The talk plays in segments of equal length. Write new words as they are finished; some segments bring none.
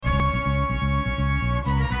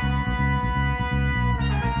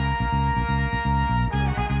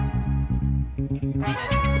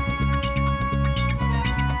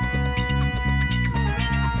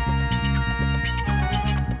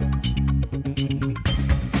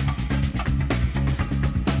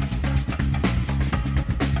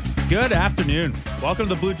Good afternoon. Welcome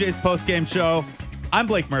to the Blue Jays postgame show. I'm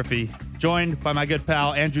Blake Murphy, joined by my good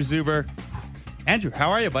pal, Andrew Zuber. Andrew, how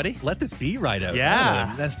are you, buddy? Let this be right out.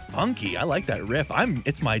 Yeah. That's funky. I like that riff.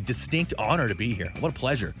 It's my distinct honor to be here. What a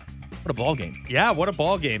pleasure. What a ball game. Yeah, what a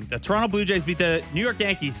ball game. The Toronto Blue Jays beat the New York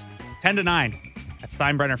Yankees 10-9 at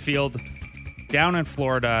Steinbrenner Field down in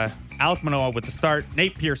Florida. Alek Manoah with the start.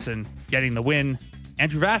 Nate Pearson getting the win.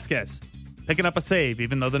 Andrew Vasquez picking up a save,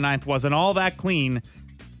 even though the ninth wasn't all that clean.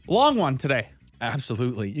 Long one today.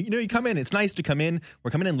 Absolutely. You come in. It's nice to come in.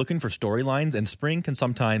 We're coming in looking for storylines, and spring can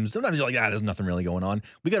sometimes you're like, there's nothing really going on.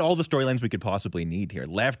 We got all the storylines we could possibly need here.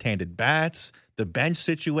 Left-handed bats, the bench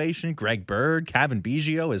situation, Greg Bird, Cavan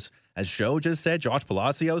Biggio, as Show just said, Josh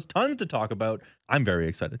Palacios, tons to talk about. I'm very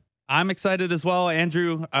excited. I'm excited as well.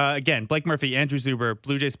 Andrew, again, Blake Murphy, Andrew Zuber,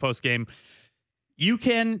 Blue Jays postgame. You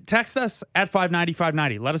can text us at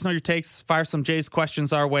 590-590. Let us know your takes. Fire some Jays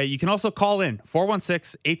questions our way. You can also call in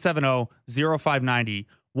 416-870-0590,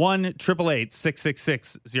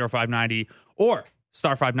 1-888-666-0590, or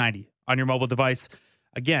star 590 on your mobile device.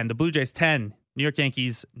 Again, the Blue Jays 10, New York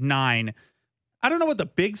Yankees 9. I don't know what the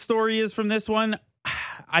big story is from this one.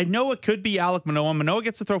 I know it could be Alek Manoah. Manoah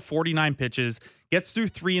gets to throw 49 pitches, gets through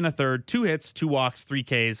 3 1/3, 2 hits, 2 walks, 3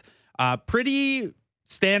 Ks. Pretty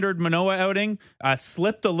standard Manoah outing.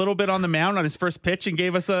 Slipped a little bit on the mound on his first pitch and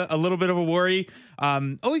gave us a little bit of a worry.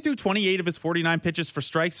 Only threw 28 of his 49 pitches for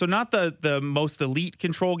strikes, so not the most elite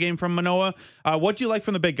control game from Manoah. What do you like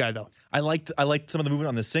from the big guy, though? I liked some of the movement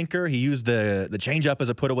on the sinker. He used the changeup as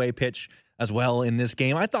a put-away pitch as well in this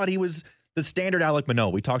game. I thought he was the standard Alek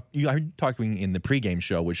Manoah. I heard talking in the pregame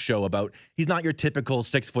show about he's not your typical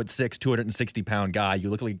 6'6", 260-pound guy. You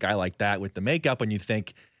look like a guy like that with the makeup, and you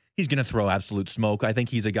think he's going to throw absolute smoke. I think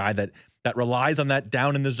he's a guy that relies on that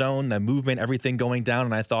down in the zone, the movement, everything going down.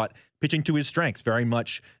 And I thought pitching to his strengths, very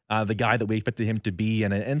much the guy that we expected him to be,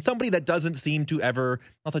 and somebody that doesn't seem to ever,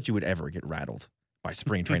 not that you would ever get rattled by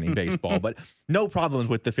spring training baseball, but no problems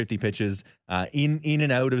with the 50 pitches, in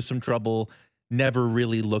and out of some trouble. Never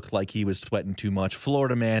really looked like he was sweating too much.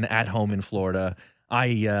 Florida man at home in Florida.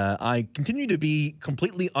 I continue to be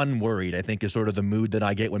completely unworried, I think, is sort of the mood that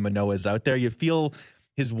I get when Manoah is out there. You feel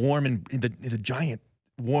his the giant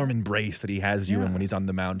warm embrace that he has you in when he's on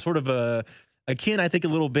the mound. Sort of akin, I think, a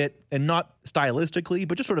little bit, and not stylistically,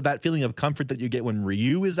 but just sort of that feeling of comfort that you get when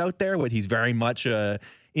Ryu is out there, where he's very much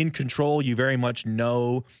in control. You very much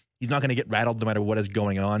know he's not going to get rattled no matter what is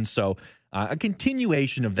going on. So a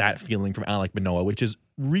continuation of that feeling from Alek Manoah, which is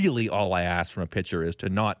really all I ask from a pitcher, is to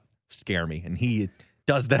not scare me. And he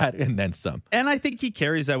does that and then some. And I think he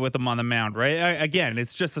carries that with him on the mound, right? Again,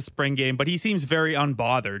 it's just a spring game, but he seems very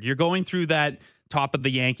unbothered. You're going through that top of the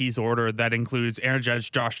Yankees order that includes Aaron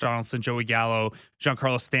Judge, Josh Donaldson, Joey Gallo,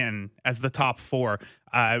 Giancarlo Stanton as the top 4.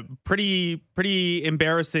 Pretty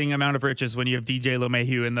embarrassing amount of riches when you have DJ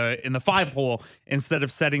LeMahieu in the 5 hole instead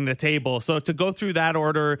of setting the table. So to go through that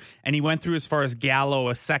order, and he went through as far as Gallo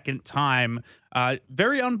a second time,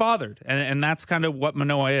 very unbothered, and that's kind of what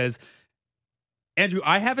Manoah is. Andrew,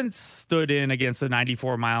 I haven't stood in against a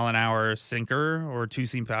 94-mile-an-hour sinker or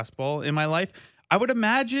two-seam fastball in my life. I would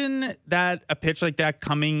imagine that a pitch like that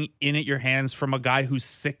coming in at your hands from a guy who's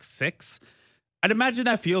 6'6", I'd imagine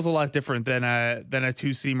that feels a lot different than a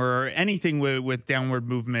two-seamer or anything with downward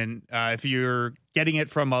movement if you're getting it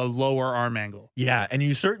from a lower arm angle. Yeah, and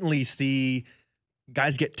you certainly see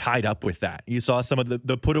guys get tied up with that. You saw some of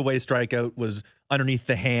the put-away strikeout was underneath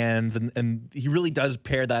the hands, and he really does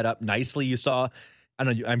pair that up nicely. You saw, I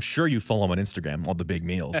don't know, I'm sure you follow him on Instagram, all the big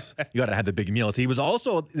meals. You got to have the big meals. He was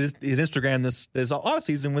also, his Instagram this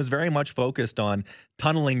offseason was very much focused on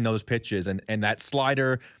tunneling those pitches and that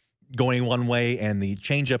slider going one way and the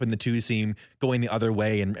changeup and the two-seam going the other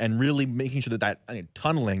way, and really making sure that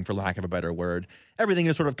tunneling, for lack of a better word, everything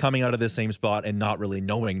is sort of coming out of the same spot and not really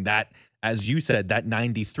knowing that, as you said, that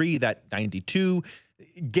 93, that 92,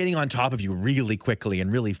 getting on top of you really quickly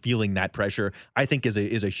and really feeling that pressure, I think is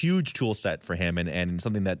a huge tool set for him and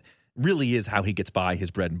something that really is how he gets by his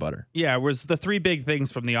bread and butter. Yeah, it was the 3 big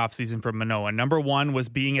things from the offseason from Manoah. Number 1 was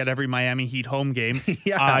being at every Miami Heat home game.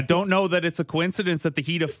 Don't know that it's a coincidence that the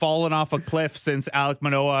Heat have fallen off a cliff since Alek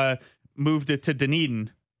Manoah moved it to Dunedin.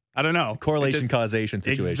 I don't know. Correlation, causation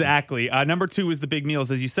situation. Exactly. Number 2 is the big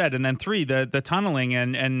meals, as you said. And then 3, the tunneling.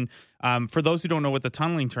 And for those who don't know what the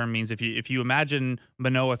tunneling term means, if you imagine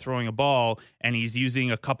Manoah throwing a ball and he's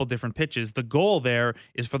using a couple different pitches, the goal there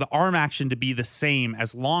is for the arm action to be the same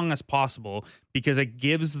as long as possible, because it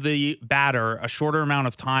gives the batter a shorter amount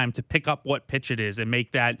of time to pick up what pitch it is and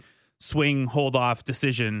make that swing, hold off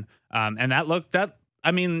decision. And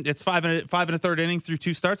I mean, it's 5 1/3 inning through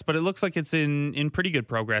 2 starts, but it looks like it's in pretty good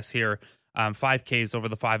progress here. 5 Ks over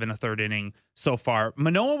the 5 1/3 inning so far.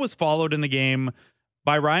 Manoah was followed in the game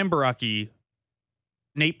by Ryan Borucki,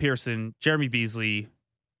 Nate Pearson, Jeremy Beasley,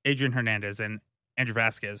 Adrian Hernandez, and Andrew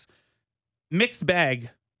Vasquez. Mixed bag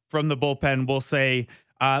from the bullpen, we'll say.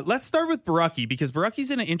 Let's start with Borucki, because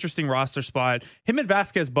Borucki's in an interesting roster spot. Him and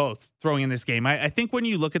Vasquez both throwing in this game. I think when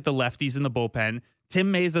you look at the lefties in the bullpen,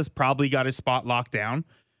 Tim Meza's probably got his spot locked down.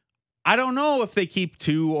 I don't know if they keep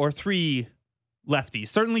 2 or 3 lefties,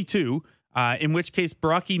 certainly 2, in which case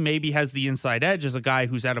Borucki maybe has the inside edge as a guy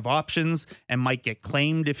who's out of options and might get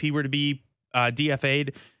claimed if he were to be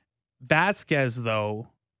DFA'd. Vasquez, though,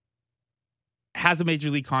 has a major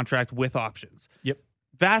league contract with options. Yep.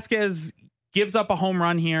 Vasquez gives up a home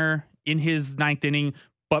run here in his 9th inning,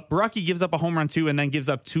 but Borucki gives up a home run too and then gives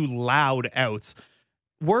up 2 loud outs.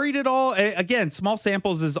 Worried at all? Again, small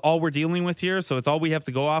samples is all we're dealing with here, so it's all we have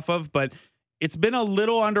to go off of, but it's been a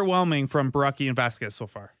little underwhelming from Borucki and Vasquez so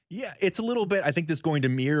far. Yeah, it's a little bit. I think this is going to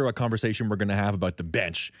mirror a conversation we're going to have about the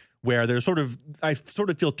bench, where there's I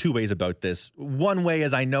feel 2 ways about this. One way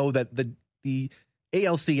is I know that the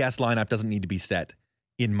ALCS lineup doesn't need to be set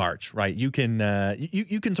in March, right? You can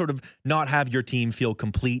you can sort of not have your team feel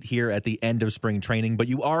complete here at the end of spring training, but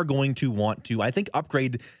you are going to want to, I think,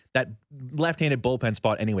 upgrade that left-handed bullpen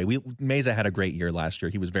spot anyway. Meza had a great year last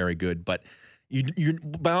year. He was very good, but you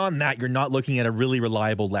beyond that, you're not looking at a really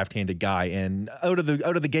reliable left-handed guy. And out of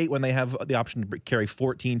the gate, when they have the option to carry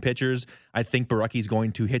 14 pitchers, I think Borucki's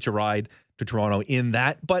going to hitch a ride to Toronto in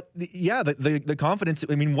that. But yeah, the confidence.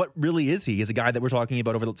 I mean, what really is he? He's a guy that we're talking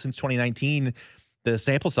about since 2019. The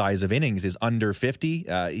sample size of innings is under 50.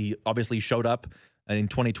 He obviously showed up in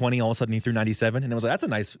 2020. All of a sudden, he threw 97, and it was like, that's a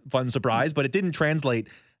nice, fun surprise. But it didn't translate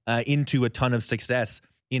into a ton of success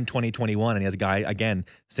in 2021. And he has a guy, again,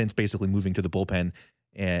 since basically moving to the bullpen,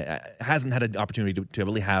 hasn't had an opportunity to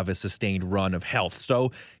really have a sustained run of health.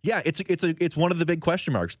 So yeah, it's one of the big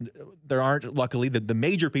question marks. There aren't, luckily, the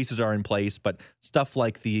major pieces are in place, but stuff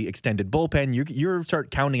like the extended bullpen, you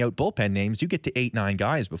start counting out bullpen names, you get to 8-9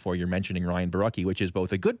 guys before you're mentioning Ryan Borucki, which is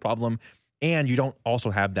both a good problem, and you don't also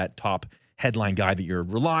have that top headline guy that you're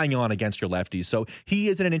relying on against your lefties. So he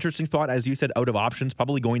is in an interesting spot, as you said, out of options,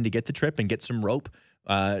 probably going to get the trip and get some rope,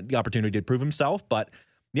 the opportunity to prove himself. But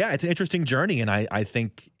yeah, it's an interesting journey, and I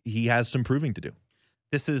think he has some proving to do.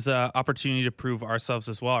 This is an opportunity to prove ourselves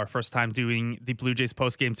as well. Our first time doing the Blue Jays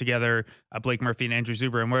postgame together, Blake Murphy and Andrew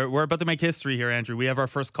Zuber. And we're about to make history here, Andrew. We have our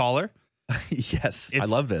first caller. Yes, I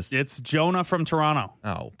love this. It's Jonah from Toronto.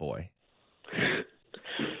 Oh, boy.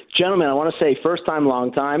 Gentlemen, I want to say first time,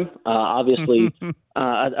 long time. Obviously,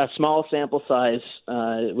 a small sample size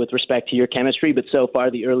with respect to your chemistry, but so far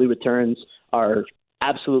the early returns are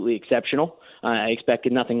absolutely exceptional. I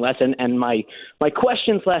expected nothing less. And my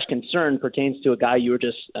question/concern pertains to a guy you were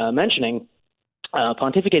just mentioning,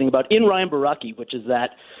 pontificating about in Ryan Borucki, which is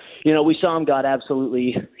that, we saw him got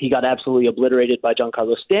absolutely obliterated by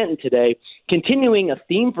Giancarlo Stanton today, continuing a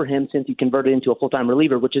theme for him since he converted into a full-time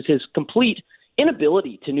reliever, which is his complete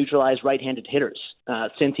inability to neutralize right-handed hitters.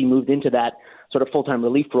 Since he moved into that sort of full-time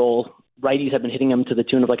relief role, righties have been hitting him to the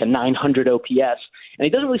tune of like a 900 OPS, and he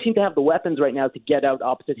doesn't really seem to have the weapons right now to get out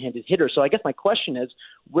opposite-handed hitters. So I guess my question is,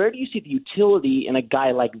 where do you see the utility in a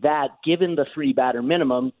guy like that, given the 3-batter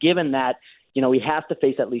minimum, given that, we have to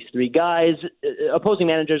face at least 3 guys? Opposing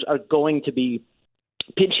managers are going to be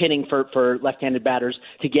pinch hitting for left-handed batters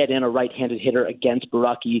to get in a right-handed hitter against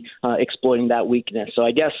Borucki, exploiting that weakness. So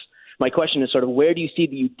I guess my question is sort of, where do you see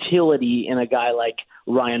the utility in a guy like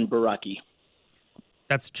Ryan Borucki?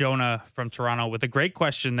 That's Jonah from Toronto with a great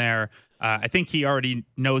question there. I think he already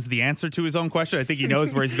knows the answer to his own question. I think he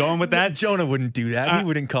knows where he's going with that. Jonah wouldn't do that. He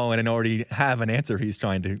wouldn't call in and already have an answer he's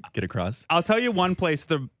trying to get across. I'll tell you one place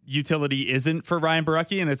the utility isn't for Ryan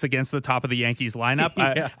Borucki, and it's against the top of the Yankees lineup.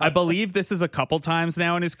 Yeah. I believe this is a couple times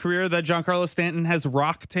now in his career that Giancarlo Stanton has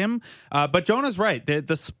rocked him. But Jonah's right.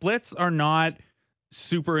 The splits are not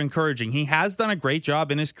super encouraging. He has done a great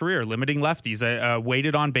job in his career limiting lefties, a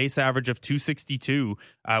weighted on base average of 262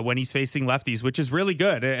 when he's facing lefties, which is really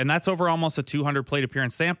good. And that's over almost a 200 plate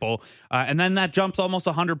appearance sample. And then that jumps almost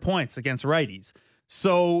 100 points against righties.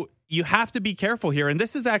 So you have to be careful here. And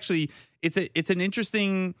this is actually, it's an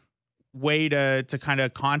interesting way to kind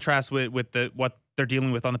of contrast with what they're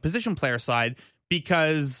dealing with on the position player side,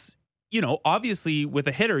 because, obviously with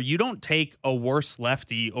a hitter, you don't take a worse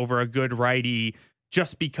lefty over a good righty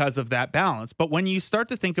just because of that balance. But when you start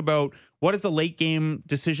to think about what does a late game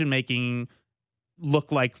decision making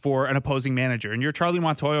look like for an opposing manager, and you're Charlie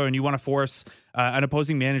Montoyo and you want to force an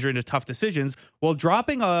opposing manager into tough decisions, well,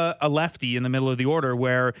 dropping a lefty in the middle of the order,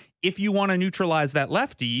 where if you want to neutralize that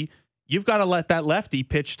lefty, you've got to let that lefty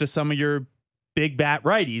pitch to some of your big bat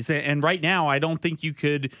righties. And right now, I don't think you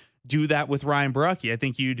could do that with Ryan Borucki. I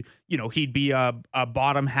think he'd be a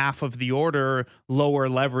bottom half of the order, lower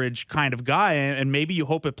leverage kind of guy. And maybe you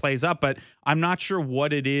hope it plays up, but I'm not sure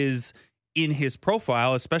what it is in his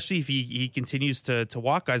profile, especially if he continues to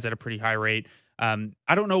walk guys at a pretty high rate.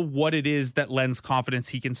 I don't know what it is that lends confidence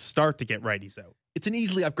he can start to get righties out. It's an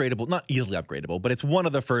easily upgradable, not easily upgradable, but it's one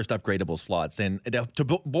of the first upgradable slots. And to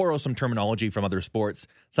borrow some terminology from other sports,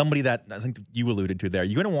 somebody that I think you alluded to there,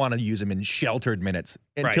 you're going to want to use him in sheltered minutes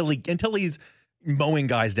until he's mowing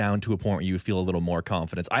guys down to a point where you feel a little more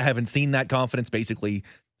confidence. I haven't seen that confidence basically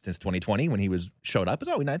since 2020 when he showed up.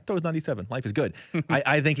 He throws 97. Life is good.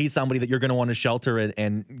 I think he's somebody that you're going to want to shelter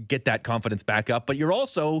and get that confidence back up. But you're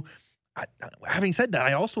also, having said that,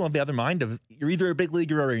 I also have the other mind of you're either a big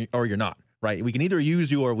leaguer or you're not. Right. We can either use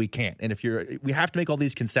you or we can't. And we have to make all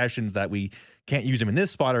these concessions that we can't use him in this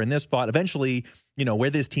spot or in this spot. Eventually, where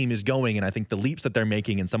this team is going. And I think the leaps that they're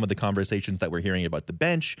making and some of the conversations that we're hearing about the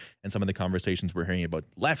bench and some of the conversations we're hearing about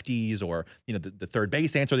lefties or, the third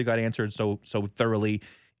base answer they got answered so thoroughly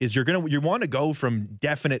is you want to go from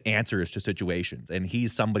definite answers to situations. And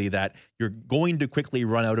he's somebody that you're going to quickly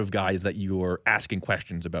run out of guys that you're asking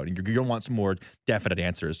questions about. And you're going to want some more definite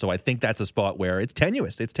answers. So I think that's a spot where it's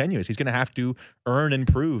tenuous. He's going to have to earn and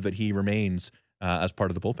prove that he remains as part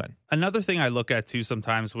of the bullpen. Another thing I look at too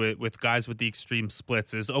sometimes with guys with the extreme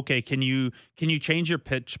splits is, okay, can you change your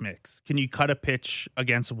pitch mix? Can you cut a pitch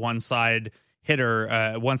against one side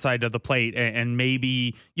hitter, one side of the plate, and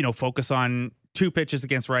maybe, focus on 2 pitches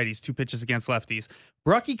against righties, 2 pitches against lefties?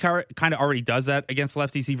 Borucki kind of already does that against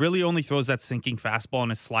lefties. He really only throws that sinking fastball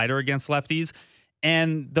and his slider against lefties.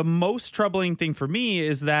 And the most troubling thing for me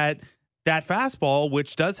is that fastball,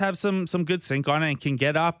 which does have some good sink on it and can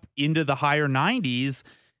get up into the higher 90s,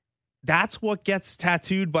 that's what gets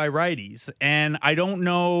tattooed by righties. And I don't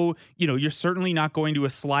know, you're certainly not going to a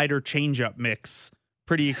slider changeup mix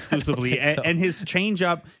pretty exclusively. And his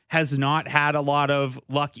changeup has not had a lot of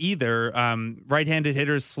luck either. Right-handed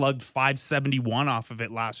hitters slugged .571 off of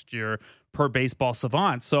it last year per Baseball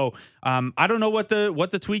Savant. So I don't know what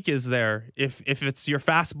the tweak is there. If it's your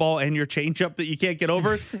fastball and your changeup that you can't get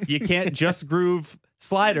over, you can't just groove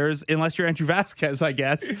sliders unless you're Andrew Vasquez, I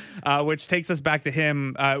guess, which takes us back to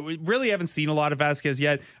him. We really haven't seen a lot of Vasquez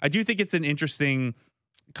yet. I do think it's an interesting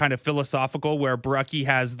kind of philosophical where Borucki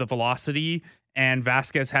has the velocity and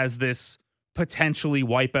Vasquez has this potentially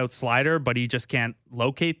wipeout slider, but he just can't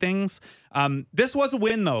locate things. This was a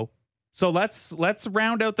win, though. So let's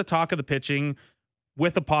round out the talk of the pitching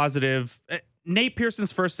with a positive. Nate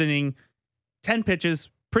Pearson's first inning, 10 pitches,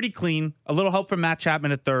 pretty clean. A little help from Matt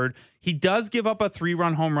Chapman at third. He does give up a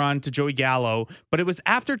 3-run home run to Joey Gallo, but it was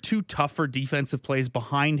after 2 tougher defensive plays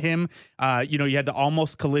behind him. You had the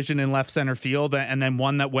almost collision in left center field and then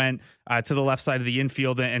one that went to the left side of the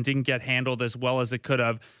infield and didn't get handled as well as it could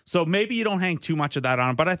have. So maybe you don't hang too much of that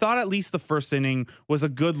on, but I thought at least the first inning was a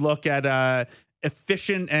good look at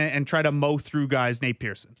efficient and try to mow through guys, Nate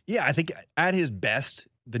Pearson. Yeah, I think at his best,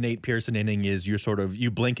 the Nate Pearson inning is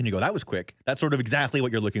you blink and you go, that was quick. That's sort of exactly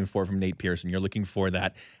what you're looking for from Nate Pearson. You're looking for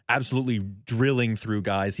that absolutely drilling through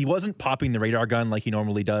guys. He wasn't popping the radar gun like he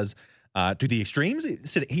normally does to the extremes.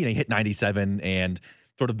 He hit 97 and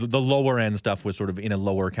sort of the lower end stuff was sort of in a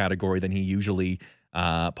lower category than he usually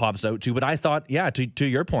pops out to. But I thought, to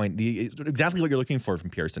your point, exactly what you're looking for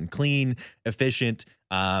from Pearson. Clean, efficient,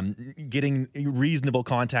 getting reasonable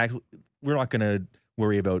contact. We're not going to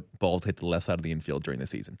worry about balls hit the left side of the infield during the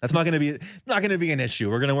season. That's not going to be an issue.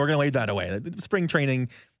 We're going to wave that away. Spring training,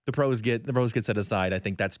 the pros get set aside. I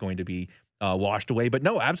think that's going to be washed away. But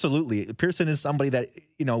no, absolutely, Pearson is somebody that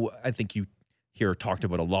I think you hear talked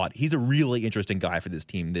about a lot. He's a really interesting guy for this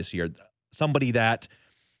team this year. Somebody that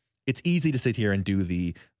it's easy to sit here and do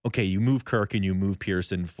you move Kirk and you move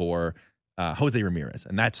Pearson for Jose Ramirez,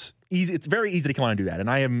 and that's easy. It's very easy to come on and do that. And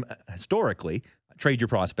I am historically a trade your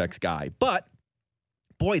prospects guy, but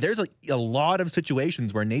boy, there's a lot of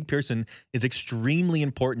situations where Nate Pearson is extremely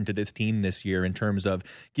important to this team this year in terms of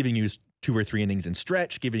giving you 2 or 3 innings in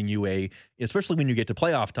stretch, giving you especially when you get to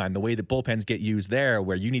playoff time, the way that bullpens get used there,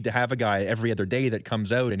 where you need to have a guy every other day that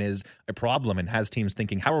comes out and is a problem and has teams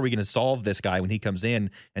thinking, how are we going to solve this guy when he comes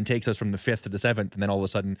in and takes us from the 5th to the 7th, and then all of a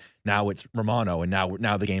sudden now it's Romano and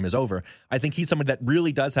now the game is over. I think he's somebody that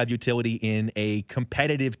really does have utility in a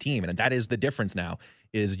competitive team, and that is the difference now,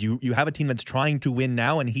 is you have a team that's trying to win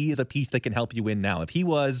now, and he is a piece that can help you win now. If he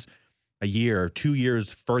was a year or 2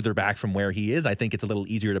 years further back from where he is, I think it's a little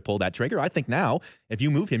easier to pull that trigger. I think now, if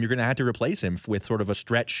you move him, you're going to have to replace him with sort of a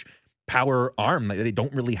stretch power arm that they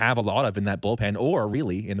don't really have a lot of in that bullpen or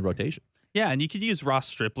really in the rotation. Yeah, and you could use Ross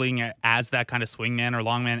Stripling as that kind of swingman or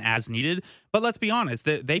longman as needed. But let's be honest,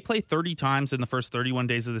 they play 30 times in the first 31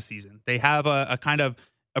 days of the season. They have a kind of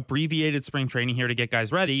abbreviated spring training here to get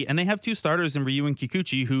guys ready, and they have two starters in Ryu and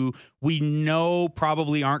Kikuchi, who we know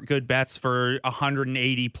probably aren't good bets for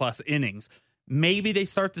 180 plus innings. Maybe they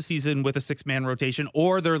start the season with a 6-man rotation,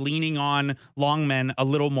 or they're leaning on longmen a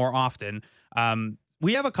little more often.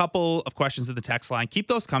 We have a couple of questions in the text line. Keep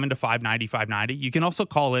those coming to 590. You can also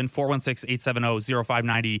call in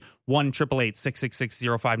 416-870-0590,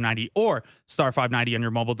 1-888-666-0590, or star 590 on your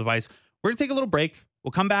mobile device. We're going to take a little break.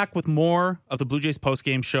 We'll come back with more of the Blue Jays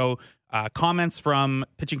postgame show. Comments from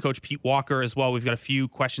pitching coach Pete Walker as well. We've got a few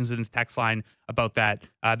questions in the text line about that.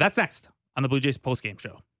 That's next on the Blue Jays postgame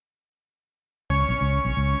show.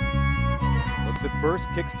 Looks at first,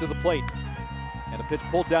 kicks to the plate. And a pitch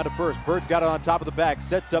pulled down to first. Bird's got it on top of the bag.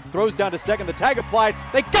 Sets up, throws down to second. The tag applied.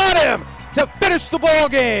 They got him to finish the ball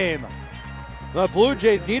game. The Blue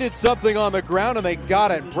Jays needed something on the ground, and they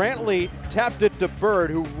got it. Brantley tapped it to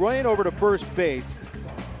Bird, who ran over to first base.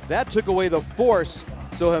 That took away the force,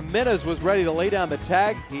 so Jimenez was ready to lay down the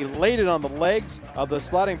tag. He laid it on the legs of the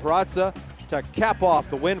sliding Peraza to cap off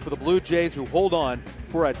the win for the Blue Jays, who hold on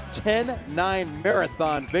for a 10-9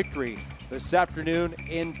 marathon victory this afternoon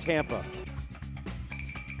in Tampa.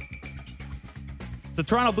 So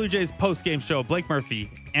Toronto Blue Jays post-game show, Blake Murphy,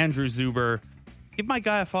 Andrew Zuber. Give my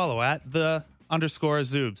guy a follow at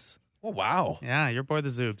 _Zoobs. Oh, wow. Yeah, your boy the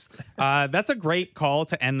Zoobs. That's a great call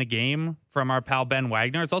to end the game from our pal Ben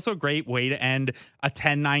Wagner. It's also a great way to end a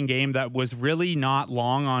 10-9 game that was really not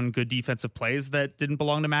long on good defensive plays that didn't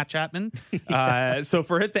belong to Matt Chapman. So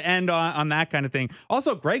for it to end on that kind of thing.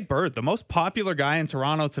 Also, Greg Bird, the most popular guy in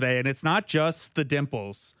Toronto today, and it's not just the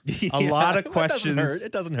dimples. A lot of questions.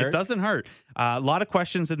 It doesn't hurt. It doesn't hurt. A lot of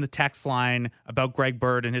questions in the text line about Greg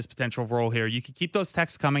Bird and his potential role here. You can keep those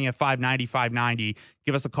texts coming at 590.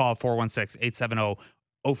 Give us a call at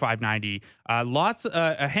 416-870-0590.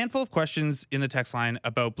 A handful of questions in the text line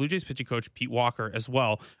about Blue Jays pitching coach Pete Walker as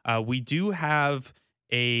well. We do have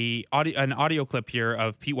an audio clip here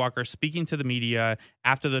of Pete Walker speaking to the media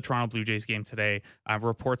after the Toronto Blue Jays game today.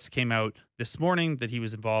 Reports came out this morning that he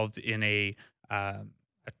was involved in a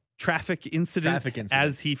traffic incident,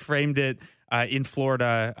 as he framed it, in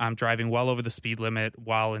Florida, driving well over the speed limit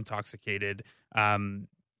while intoxicated.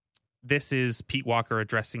 This is Pete Walker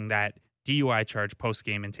addressing that DUI charge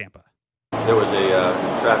post-game in Tampa. There was a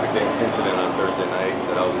traffic incident on Thursday night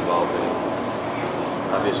that I was involved in.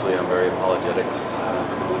 Obviously, I'm very apologetic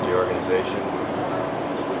to the Blue Jay organization,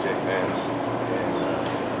 the Blue Jay fans, and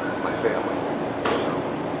my family. So,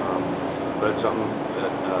 but it's something that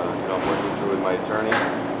I'm working through with my attorney,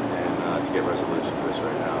 and to get resolution to this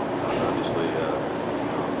right now. Obviously,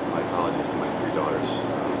 my apologies to my 3 daughters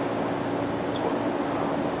as well.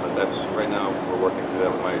 But that's right now we're working through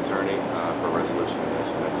that with my attorney for a resolution of this,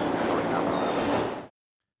 and that's the only comment on that.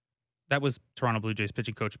 That was Toronto Blue Jays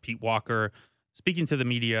pitching coach Pete Walker speaking to the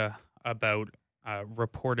media about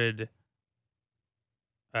reported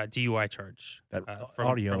DUI charge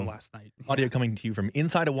from last night. Audio coming to you from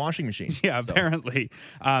inside a washing machine. Yeah, apparently.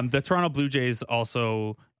 The Toronto Blue Jays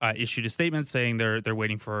also issued a statement saying they're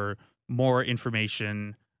waiting for more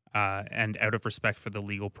information and out of respect for the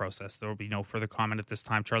legal process. There will be no further comment at this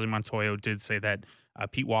time. Charlie Montoyo did say that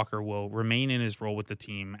Pete Walker will remain in his role with the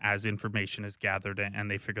team as information is gathered and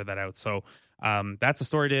they figure that out. So that's a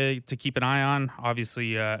story to keep an eye on.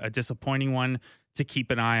 Obviously, a disappointing one to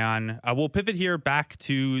keep an eye on. We'll pivot here back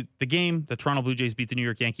to the game. The Toronto Blue Jays beat the New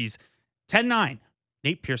York Yankees 10-9.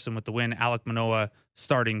 Nate Pearson with the win. Alek Manoah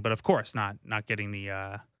starting, but of course not getting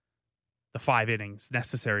the 5 innings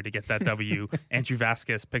necessary to get that W. Andrew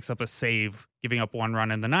Vasquez picks up a save, giving up 1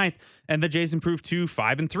 run in the 9th, and the Jays improved to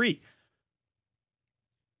 5-3.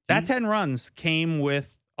 That 10 runs came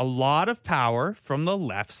with a lot of power from the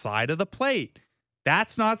left side of the plate.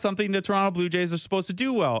 That's not something the Toronto Blue Jays are supposed to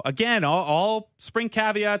do well. Again, all spring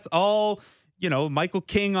caveats, all, Michael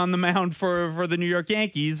King on the mound for the New York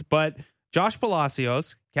Yankees, but Josh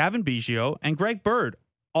Palacios, Cavan Biggio, and Greg Bird,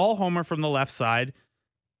 all homer from the left side.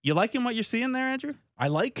 You liking what you're seeing there, Andrew? I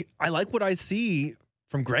like what I see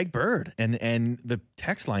from Greg Bird, and the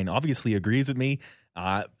text line obviously agrees with me.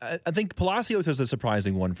 I think Palacios is a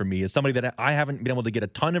surprising one for me, as somebody that I haven't been able to get a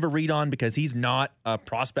ton of a read on because he's not a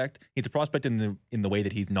prospect. He's a prospect in the way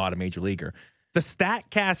that he's not a major leaguer. The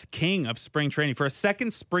StatCast king of spring training for a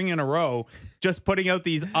second spring in a row, just putting out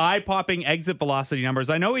these eye-popping exit velocity numbers.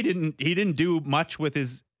 I know he didn't do much with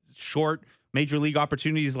his short major league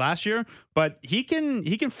opportunities last year, but he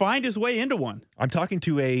can find his way into one. I'm talking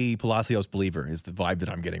to a Palacios believer is the vibe that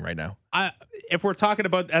I'm getting right now. if we're talking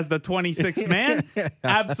about as the 26th man,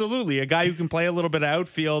 absolutely. A guy who can play a little bit of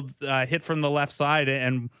outfield, hit from the left side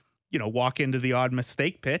and, walk into the odd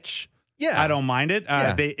mistake pitch. Yeah. I don't mind it.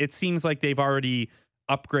 It seems like they've already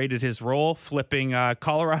upgraded his role, flipping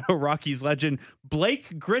Colorado Rockies legend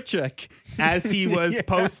Blake Grichuk as he was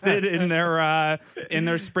posted in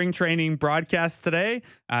their spring training broadcast today.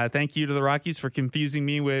 Thank you to the Rockies for confusing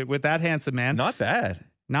me with that handsome man. Not bad.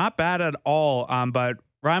 Not bad at all. But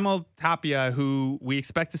Raimel Tapia, who we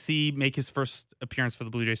expect to see make his first appearance for the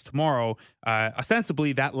Blue Jays tomorrow,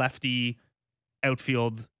 ostensibly that lefty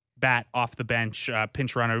outfield bat off the bench,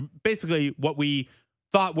 pinch runner, basically what we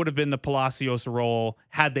thought would have been the Palacios role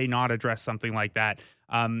had they not addressed something like that.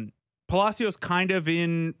 Palacios kind of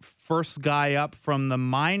in first guy up from the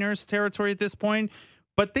minors territory at this point,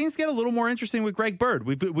 but things get a little more interesting with Greg Bird.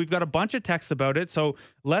 We've got a bunch of texts about it, so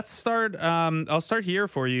let's start. I'll start here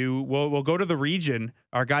for you. We'll go to the region.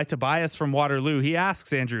 Our guy Tobias from Waterloo, he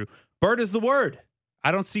asks Andrew, Bird is the word.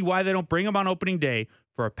 I don't see why they don't bring him on opening day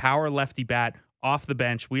for a power lefty bat off the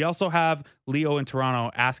bench. We also have Leo in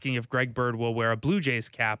Toronto asking if Greg Bird will wear a Blue Jays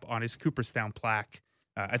cap on his Cooperstown plaque.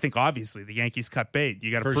 I think obviously the Yankees cut bait. You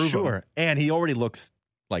got to prove sure. him. And he already looks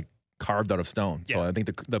like carved out of stone. So I think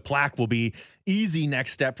the plaque will be easy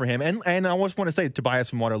next step for him. And I just want to say, Tobias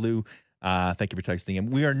from Waterloo, thank you for texting him.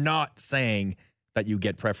 We are not saying that you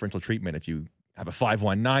get preferential treatment if you have a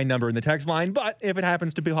 519 number in the text line, but if it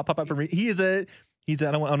happens to pop up for me, he's I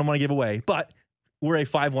don't want to give away, but we're a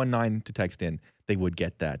 519 to text in. They would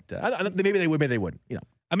get that. Maybe they would, maybe they wouldn't.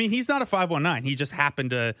 I mean, he's not a 519. He just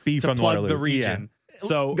happened to be from plug Waterloo. the region. Yeah.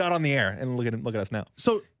 So got on the air and look at us now.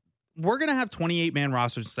 So we're gonna have 28-man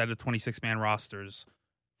rosters instead of 26-man rosters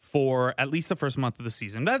for at least the first month of the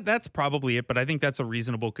season. That's probably it, but I think that's a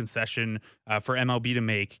reasonable concession for MLB to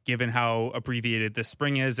make, given how abbreviated this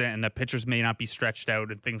spring is and the pitchers may not be stretched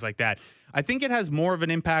out and things like that. I think it has more of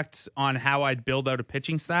an impact on how I'd build out a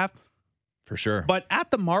pitching staff. For sure. But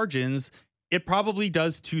at the margins, it probably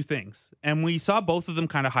does two things. And we saw both of them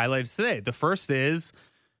kind of highlighted today. The first is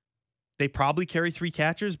they probably carry three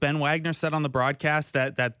catchers. Ben Wagner said on the broadcast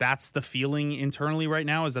that's the feeling internally right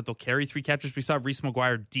now, is that they'll carry three catchers. We saw Reese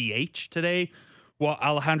McGuire DH today. Well,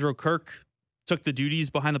 Alejandro Kirk took the duties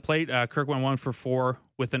behind the plate. Kirk went 1 for 4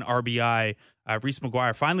 with an RBI. Reese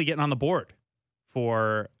McGuire finally getting on the board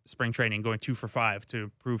for spring training, going 2 for 5 to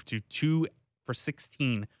improve to 2 for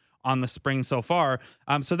 16 on the spring so far.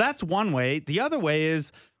 So that's one way. The other way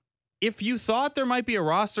is, if you thought there might be a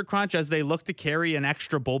roster crunch as they look to carry an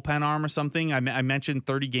extra bullpen arm or something, I mentioned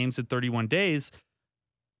 30 games in 31 days,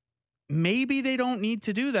 maybe they don't need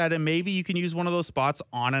to do that, and maybe you can use one of those spots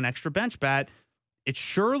on an extra bench bat. It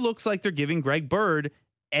sure looks like they're giving Greg Bird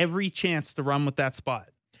every chance to run with that spot.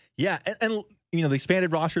 Yeah, and the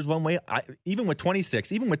expanded roster is one way. Even with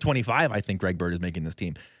 26, even with 25, I think Greg Bird is making this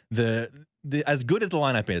team. As good as the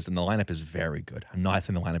lineup is, and the lineup is very good. I'm not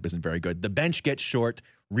saying the lineup isn't very good. The bench gets short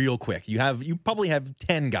real quick. You probably have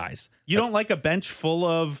 10 guys. You don't like a bench full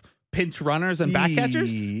of pinch runners and back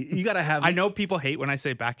catchers? You got to have. I know people hate when I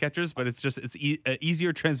say back catchers, but it's an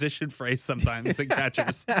easier transition phrase sometimes than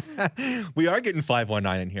catchers. We are getting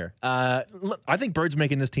 519 in here. Look, I think Bird's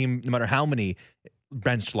making this team no matter how many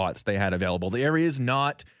bench slots they had available. The area is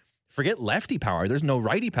not. Forget lefty power. There's no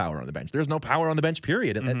righty power on the bench. There's no power on the bench,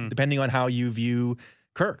 period. Mm-hmm. Depending on how you view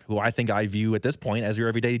Kirk, who I think I view at this point as your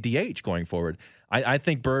everyday DH going forward. I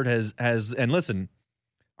think Bird has, and listen,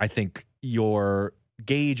 I think your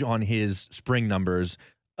gauge on his spring numbers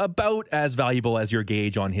about as valuable as your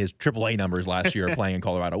gauge on his AAA numbers last year playing in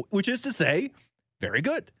Colorado, which is to say, very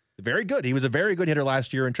good. Very good. He was a very good hitter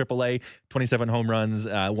last year in AAA, 27 home runs,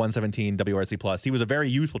 117 WRC plus. He was a very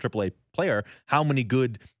useful AAA player. How many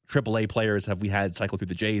good AAA players have we had cycle through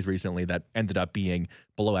the Jays recently that ended up being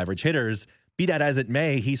below average hitters? Be that as it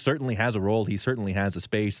may, he certainly has a role. He certainly has a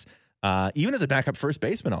space, even as a backup first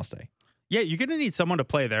baseman, I'll say. Yeah, you're going to need someone to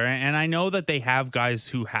play there. And I know that they have guys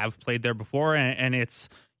who have played there before, and it's,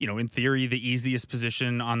 in theory, the easiest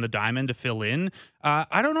position on the diamond to fill in.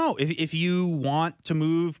 I don't know if you want to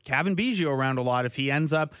move Kevin Biggio around a lot, if he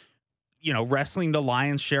ends up, wrestling the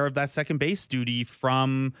lion's share of that second base duty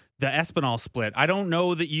from the Espinal split. I don't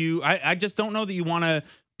know that I just don't know that you want to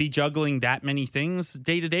be juggling that many things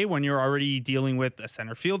day to day when you're already dealing with a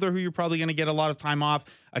center fielder who you're probably going to get a lot of time off,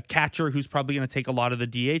 a catcher who's probably going to take a lot of the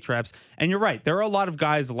DH reps. And you're right, there are a lot of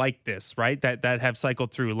guys like this, right, that have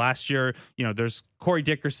cycled through. Last year, there's Corey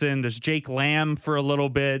Dickerson, there's Jake Lamb for a little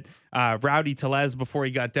bit, Rowdy Tellez before he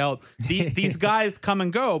got dealt. These guys come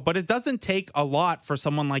and go, but it doesn't take a lot for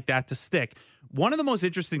someone like that to stick. One of the most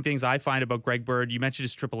interesting things I find about Greg Bird, you mentioned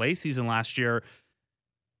his AAA season last year,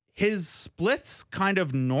 his splits kind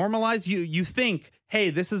of normalize. You think, hey,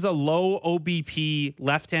 this is a low OBP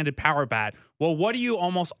left-handed power bat. Well, what do you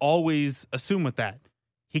almost always assume with that?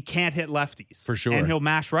 He can't hit lefties. For sure. And he'll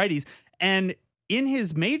mash righties. And in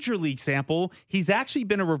his major league sample, he's actually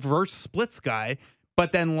been a reverse splits guy.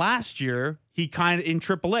 But then last year, he kind of, in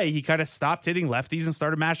AAA, he kind of stopped hitting lefties and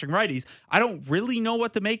started mashing righties. I don't really know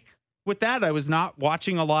what to make with that. I was not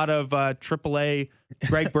watching a lot of AAA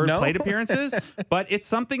Greg Bird plate appearances, but it's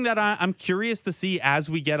something that I'm curious to see as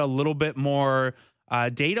we get a little bit more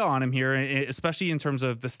data on him here, especially in terms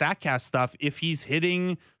of the StatCast stuff. If he's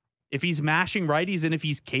mashing righties and if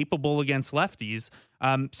he's capable against lefties.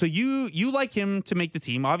 So you like him to make the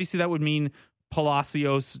team. Obviously, that would mean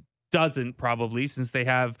Palacios doesn't, probably, since they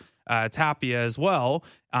have Tapia as well,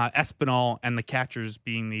 Espinal and the catchers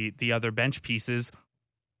being the other bench pieces.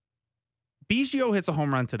 Biggio hits a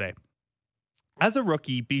home run today. As a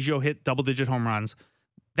rookie, Biggio hit double-digit home runs.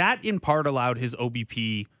 That, in part, allowed his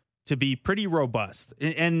OBP to be pretty robust.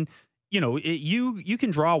 And you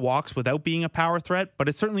can draw walks without being a power threat, but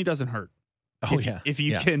it certainly doesn't hurt. If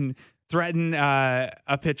you can threaten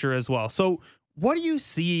a pitcher as well. So what do you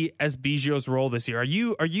see as Biggio's role this year?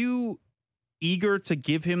 Are you eager to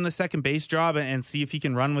give him the second base job and see if he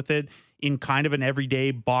can run with it in kind of an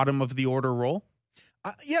everyday bottom of the order role?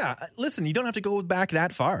 Listen, you don't have to go back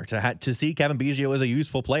that far to see Cavan Biggio as a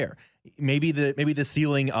useful player. Maybe the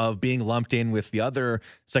ceiling of being lumped in with the other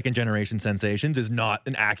second generation sensations is not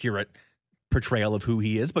an accurate portrayal of who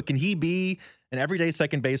he is, but can he be an everyday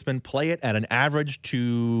second baseman, play it at an average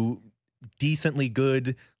to decently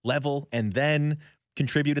good level, and then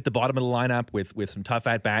contribute at the bottom of the lineup with some tough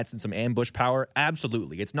at-bats and some ambush power?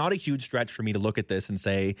 Absolutely. It's not a huge stretch for me to look at this and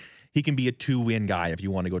say he can be a 2-win guy if you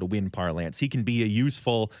want to go to win parlance. He can be a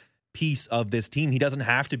useful piece of this team. He doesn't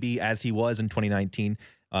have to be, as he was in 2019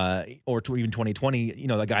 or even 2020,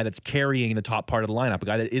 the guy that's carrying the top part of the lineup, a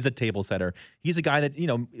guy that is a table setter. He's a guy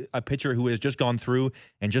that, a pitcher who has just gone through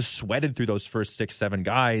and just sweated through those first 6-7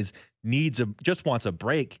 guys, just wants a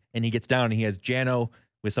break, and he gets down and he has Jano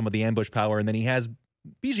with some of the ambush power, and then he has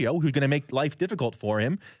Biggio, who's going to make life difficult for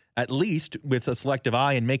him, at least with a selective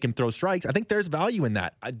eye, and make him throw strikes. I think there's value in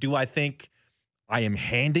that. Do I think I am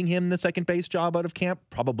handing him the second base job out of camp?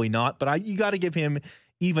 Probably not, but you got to give him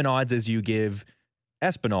even odds as you give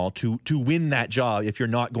Espinal to win that job if you're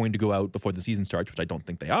not going to go out before the season starts, which I don't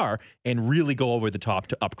think they are, and really go over the top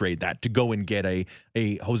to upgrade that, to go and get a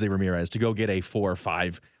Jose Ramirez, to go get a 4 or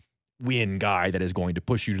 5 win guy that is going to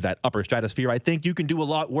push you to that upper stratosphere. I think you can do a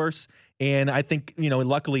lot worse. And I think,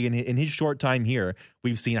 luckily in his short time here,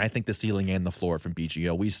 we've seen, I think, the ceiling and the floor from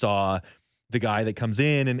Biggio. We saw the guy that comes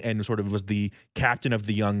in and sort of was the captain of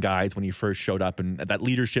the young guys when he first showed up, and that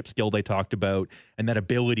leadership skill they talked about, and that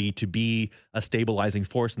ability to be a stabilizing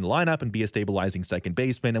force in the lineup and be a stabilizing second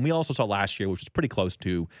baseman. And we also saw last year, which was pretty close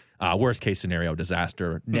to worst case scenario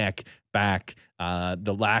disaster, neck, back,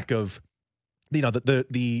 the lack of,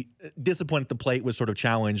 the discipline at the plate was sort of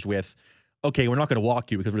challenged with, okay, we're not going to walk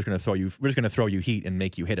you because we're just going to throw you heat and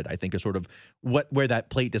make you hit it. I think is sort of where that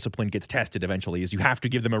plate discipline gets tested eventually, is you have to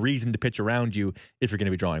give them a reason to pitch around you if you're going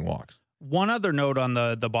to be drawing walks. One other note on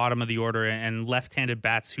the bottom of the order and left-handed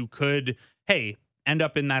bats who could, end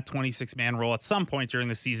up in that 26-man role at some point during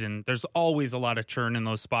the season. There's always a lot of churn in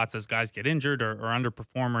those spots as guys get injured or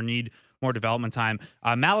underperform or need more development time.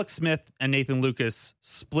 Malik Smith and Nathan Lucas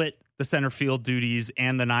split the center field duties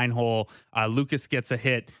and the 9-hole. Lucas gets a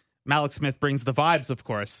hit. Malik Smith brings the vibes, of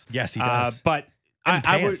course. Yes, he does. But and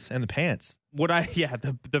the pants.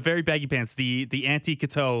 The very baggy pants, the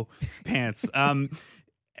anti-Cateau pants.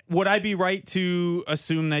 Would I be right to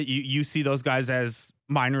assume that you see those guys as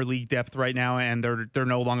minor league depth right now, and they're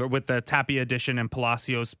no longer, with the Tapia addition and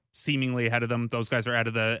Palacios seemingly ahead of them, those guys are out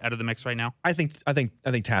of the mix right now? I think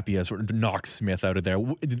Tapia sort of knocks Smith out of there.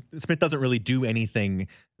 Smith doesn't really do anything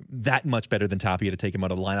that much better than Tapia to take him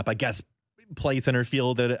out of the lineup. I guess play center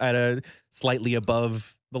field at a slightly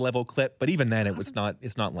above the level clip, but even then it's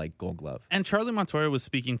not like Gold Glove. And Charlie Montoya was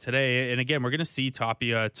speaking today, and again, we're going to see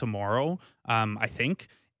Tapia tomorrow. I think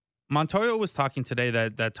Montoya was talking today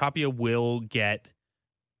that Tapia will get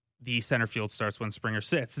the center field starts when Springer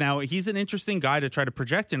sits. Now, he's an interesting guy to try to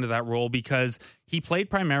project into that role because he played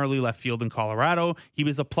primarily left field in Colorado. He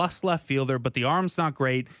was a plus left fielder, but the arm's not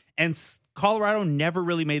great. And Colorado never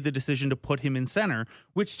really made the decision to put him in center,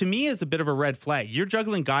 which to me is a bit of a red flag. You're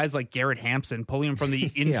juggling guys like Garrett Hampson, pulling him from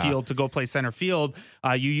the infield to go play center field.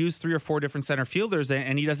 You use 3 or 4 different center fielders,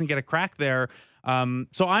 and he doesn't get a crack there.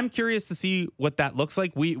 So I'm curious to see what that looks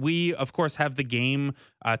like. We of course have the game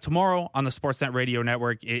tomorrow on the Sportsnet Radio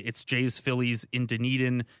Network. It's Jays Phillies in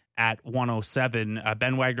Dunedin at 107.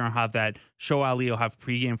 Ben Wagner will have that. Show Ali will have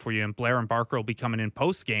pregame for you, and Blair and Barker will be coming in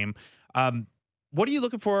postgame. What are you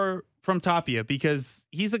looking for from Tapia? Because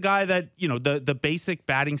he's a guy that, the basic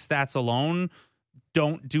batting stats alone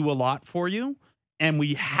don't do a lot for you. And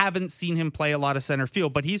we haven't seen him play a lot of center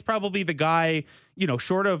field, but he's probably the guy,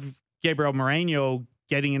 short of Gabriel Moreno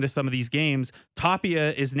getting into some of these games,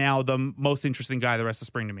 Tapia is now the most interesting guy the rest of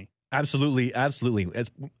spring to me. Absolutely. It's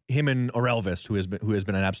him and Orelvis, who has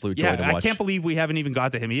been an absolute joy to watch. I can't believe we haven't even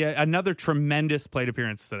got to him. He had another tremendous plate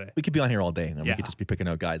appearance today. We could be on here all day, and we could just be picking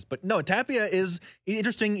out guys. But no, Tapia he's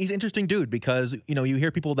interesting. He's an interesting dude because you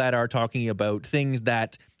hear people that are talking about things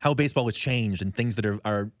that how baseball has changed and things that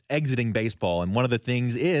are exiting baseball. And one of the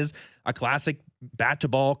things is a classic bat to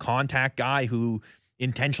ball contact guy who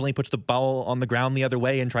intentionally puts the ball on the ground the other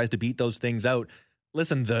way and tries to beat those things out.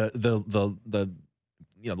 Listen, the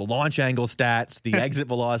launch angle stats, the exit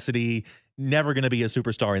velocity, never going to be a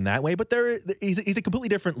superstar in that way. But he's a completely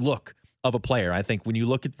different look of a player. I think when you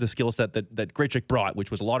look at the skill set that Grichuk brought, which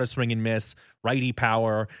was a lot of swing and miss, righty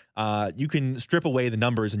power, you can strip away the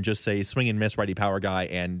numbers and just say swing and miss, righty power guy,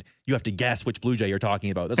 and you have to guess which Blue Jay you're talking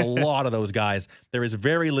about. There's a lot of those guys. There is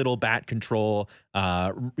very little bat control,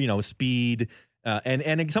 speed,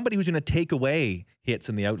 and somebody who's going to take away hits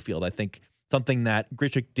in the outfield. I think something that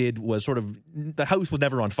Grichuk did was sort of, the house was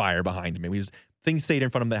never on fire behind him. Things stayed in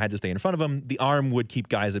front of him that had to stay in front of him. The arm would keep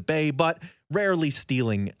guys at bay, but rarely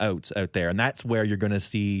stealing outs out there. And that's where you're going to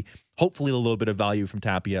see, hopefully, a little bit of value from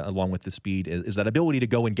Tapia along with the speed is that ability to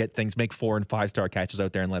go and get things, make 4- and 5-star catches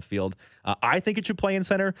out there in left field. I think it should play in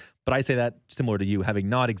center, but I say that similar to you, having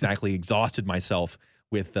not exactly exhausted myself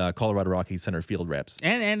with Colorado Rockies center field reps.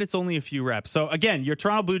 And it's only a few reps. So again, your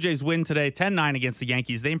Toronto Blue Jays win today, 10-9 against the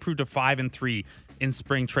Yankees. They improved to 5-3 in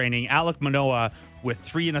spring training. Alek Manoah with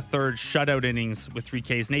 3 1/3 shutout innings with 3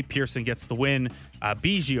 Ks. Nate Pearson gets the win.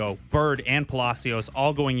 Biggio, Bird, and Palacios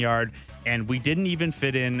all going yard. And we didn't even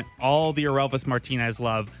fit in all the Orelvis Martinez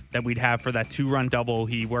love that we'd have for that 2-run double.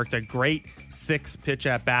 He worked a great 6-pitch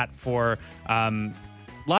at bat for lots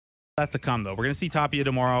of that to come, though. We're going to see Tapia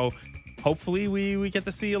tomorrow. Hopefully we get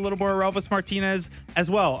to see a little more Orelvis Martinez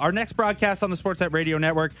as well. Our next broadcast on the Sportsnet Radio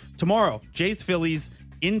Network tomorrow, Jays Phillies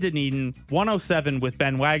in Dunedin, 107 with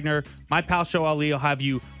Ben Wagner. My pal Show Ali will have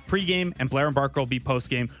you pregame, and Blair and Barker will be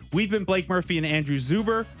postgame. We've been Blake Murphy and Andrew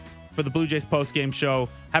Zuber for the Blue Jays postgame show.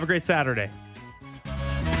 Have a great Saturday.